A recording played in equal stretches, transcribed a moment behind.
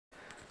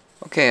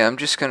Okay, I'm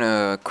just going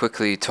to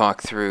quickly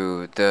talk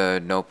through the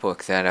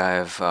notebook that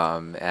I've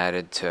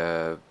added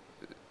to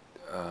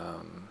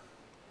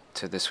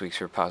this week's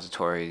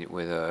repository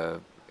with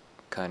a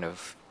kind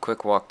of quick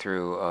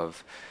walkthrough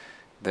of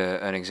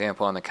an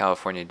example on the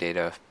California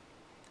data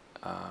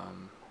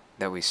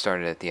that we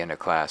started at the end of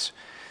class.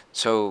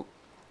 So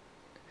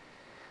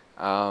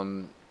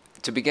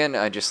to begin,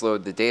 I just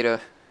load the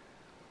data,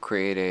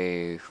 create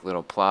a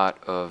little plot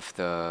of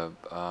the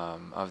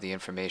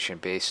information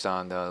based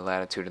on the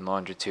latitude and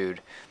longitude,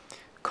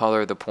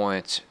 color the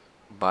points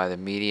by the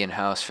median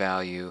house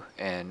value,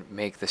 and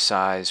make the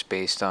size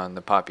based on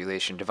the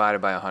population divided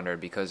by 100,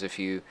 because if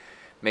you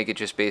make it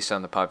just based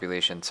on the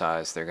population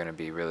size, they're going to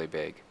be really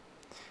big.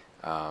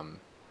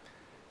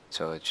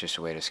 So it's just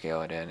a way to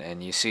scale it in.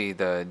 And you see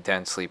the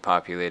densely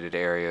populated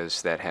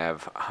areas that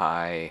have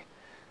high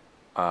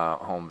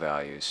home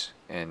values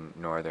in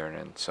northern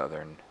and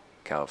southern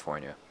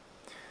California.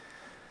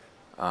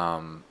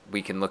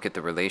 We can look at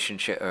the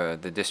relationship,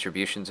 the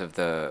distributions of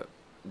the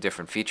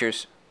different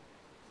features,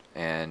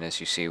 and as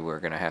you see,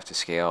 we're going to have to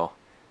scale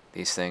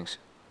these things.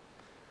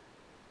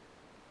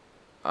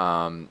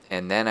 And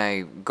then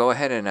I go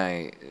ahead and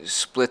I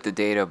split the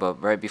data,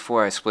 but right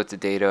before I split the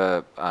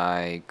data,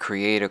 I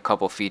create a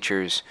couple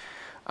features.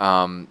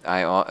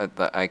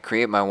 I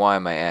create my y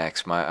and my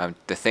x.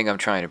 The thing I'm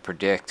trying to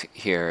predict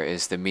here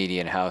is the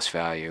median house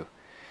value.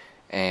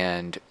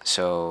 And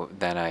so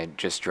then I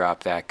just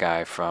drop that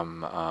guy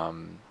from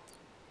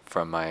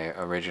my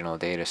original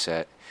data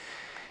set.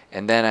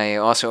 And then I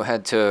also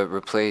had to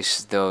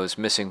replace those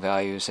missing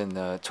values in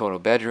the total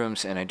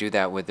bedrooms, and I do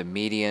that with the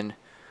median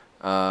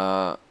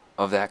of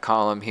that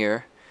column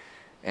here.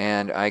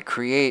 And I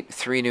create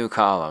 3 new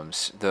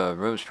columns: the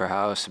rooms per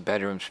house,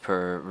 bedrooms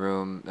per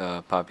room,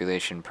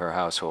 population per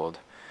household,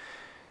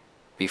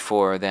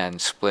 before then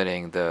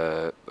splitting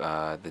the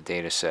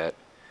data set.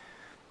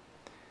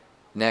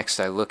 Next,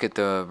 I look at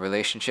the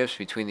relationships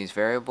between these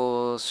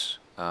variables,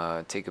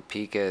 take a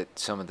peek at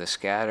some of the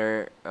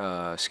scatter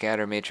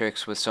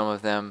matrix with some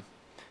of them,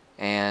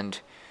 and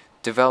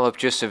develop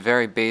just a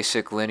very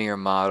basic linear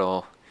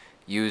model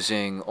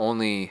using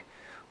only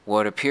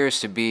what appears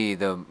to be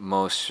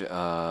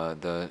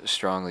the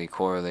strongly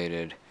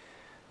correlated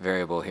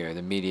variable here,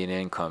 the median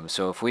income.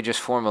 So if we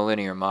just form a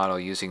linear model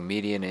using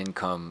median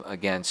income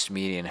against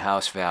median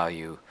house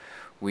value,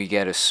 we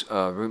get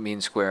a root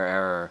mean square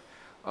error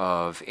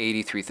of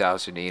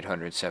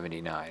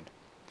 83,879.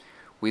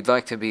 We'd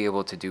like to be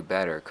able to do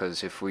better,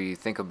 because if we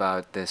think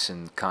about this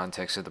in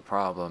context of the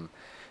problem,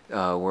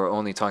 we're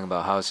only talking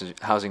about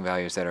housing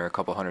values that are a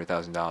couple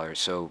 $100,000.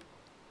 So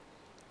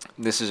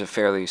this is a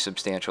fairly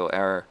substantial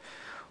error.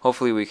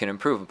 Hopefully we can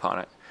improve upon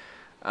it.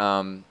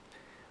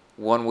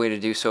 One way to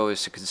do so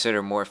is to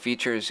consider more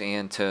features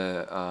and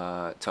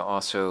to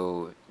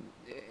also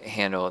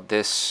handle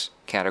this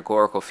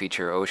categorical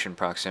feature, ocean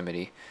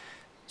proximity.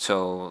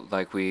 So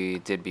like we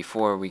did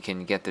before, we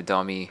can get the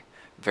dummy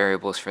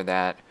variables for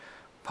that,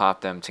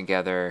 pop them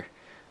together,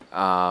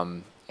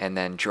 and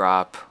then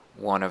drop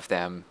one of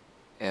them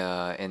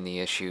in the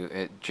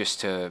issue, just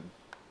to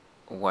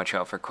watch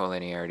out for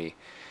collinearity.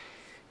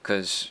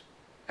 Because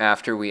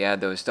after we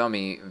add those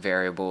dummy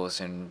variables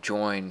and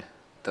join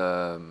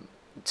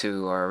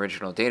to our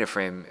original data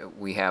frame,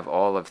 we have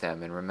all of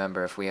them. And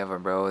remember, if we have a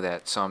row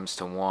that sums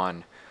to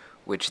 1,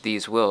 which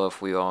these will if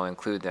we all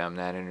include them,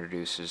 that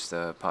introduces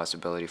the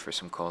possibility for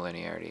some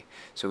collinearity.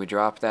 So we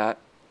drop that,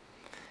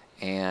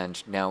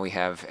 and now we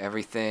have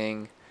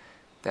everything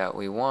that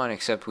we want,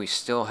 except we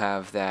still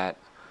have that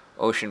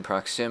ocean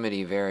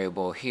proximity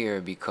variable here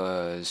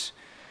because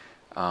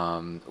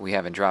we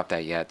haven't dropped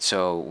that yet.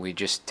 So we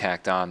just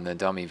tacked on the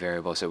dummy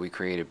variables that we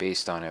created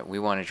based on it. We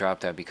want to drop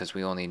that because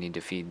we only need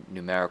to feed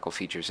numerical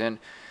features in.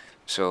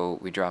 So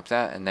we drop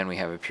that, and then we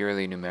have a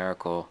purely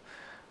numerical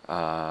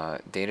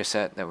data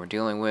set that we're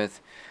dealing with.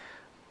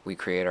 We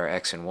create our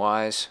x and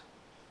y's,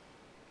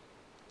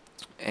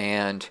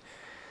 and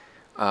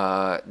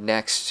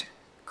next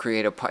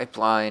create a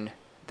pipeline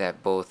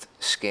that both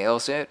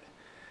scales our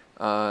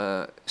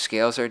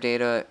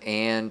data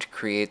and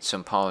creates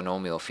some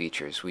polynomial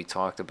features. We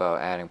talked about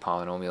adding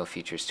polynomial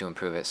features to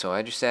improve it, so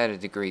I just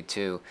added degree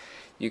 2.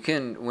 You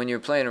can, when you're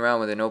playing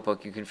around with a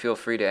notebook, you can feel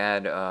free to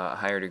add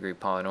higher degree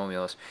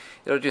polynomials.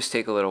 It'll just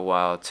take a little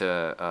while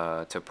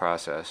to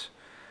process.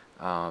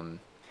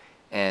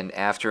 And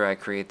after I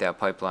create that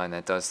pipeline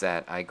that does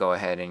that, I go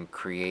ahead and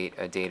create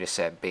a data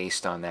set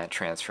based on that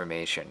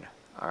transformation.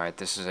 Alright,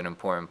 this is an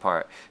important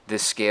part.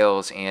 This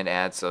scales and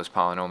adds those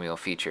polynomial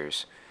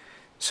features.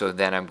 So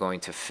then I'm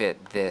going to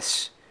fit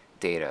this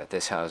data,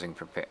 this housing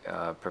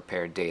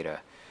prepared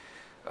data.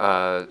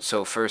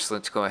 So first,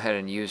 let's go ahead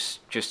and use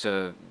just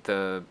the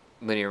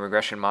linear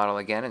regression model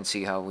again and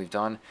see how we've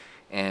done.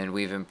 And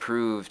we've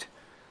improved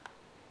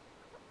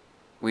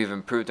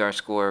our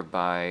score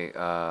by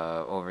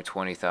over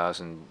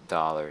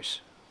 $20,000,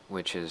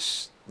 which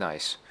is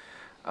nice.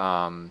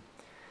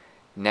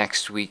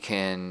 Next, we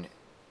can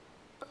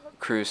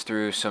cruise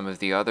through some of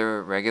the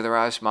other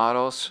regularized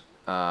models,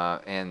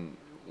 and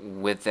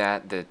with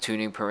that, the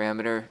tuning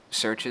parameter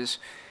searches.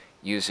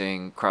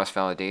 using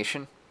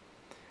cross-validation.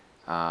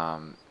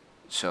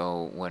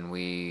 So when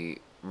we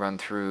run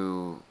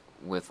through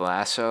with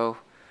lasso,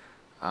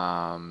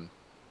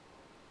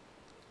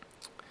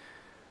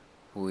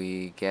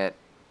 we get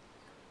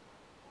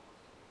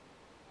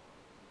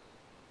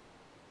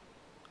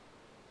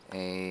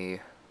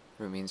a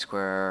root mean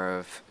square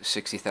of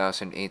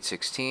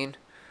 60,816.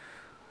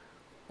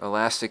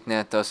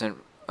 ElasticNet doesn't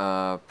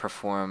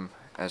perform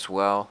as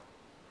well,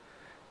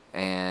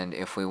 and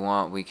if we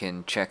want, we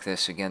can check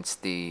this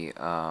against the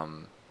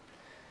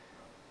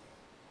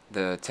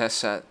test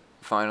set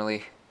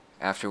finally.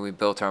 After we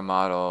built our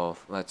model,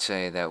 let's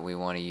say that we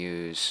want to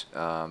use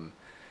the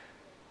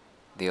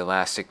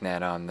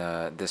ElasticNet on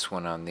this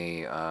one on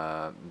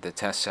the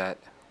test set.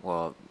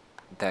 Well,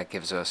 that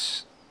gives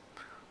us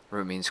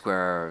root mean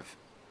square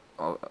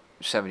of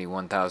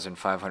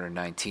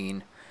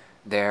 71,519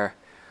 there,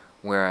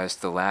 whereas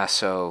the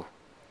lasso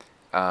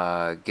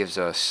gives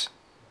us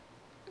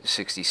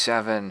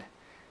 67,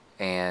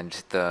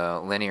 and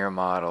the linear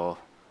model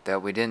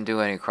that we didn't do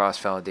any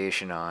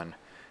cross-validation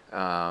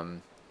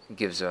on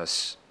gives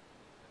us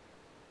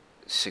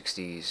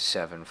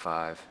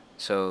 67.5.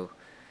 So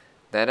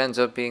that ends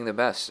up being the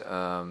best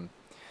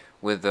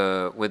with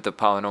the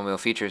polynomial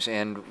features,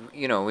 and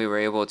we were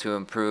able to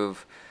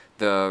improve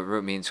the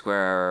root mean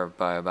square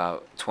by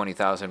about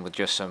 20,000 with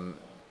just some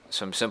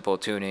simple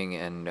tuning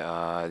and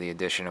the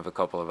addition of a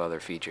couple of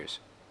other features.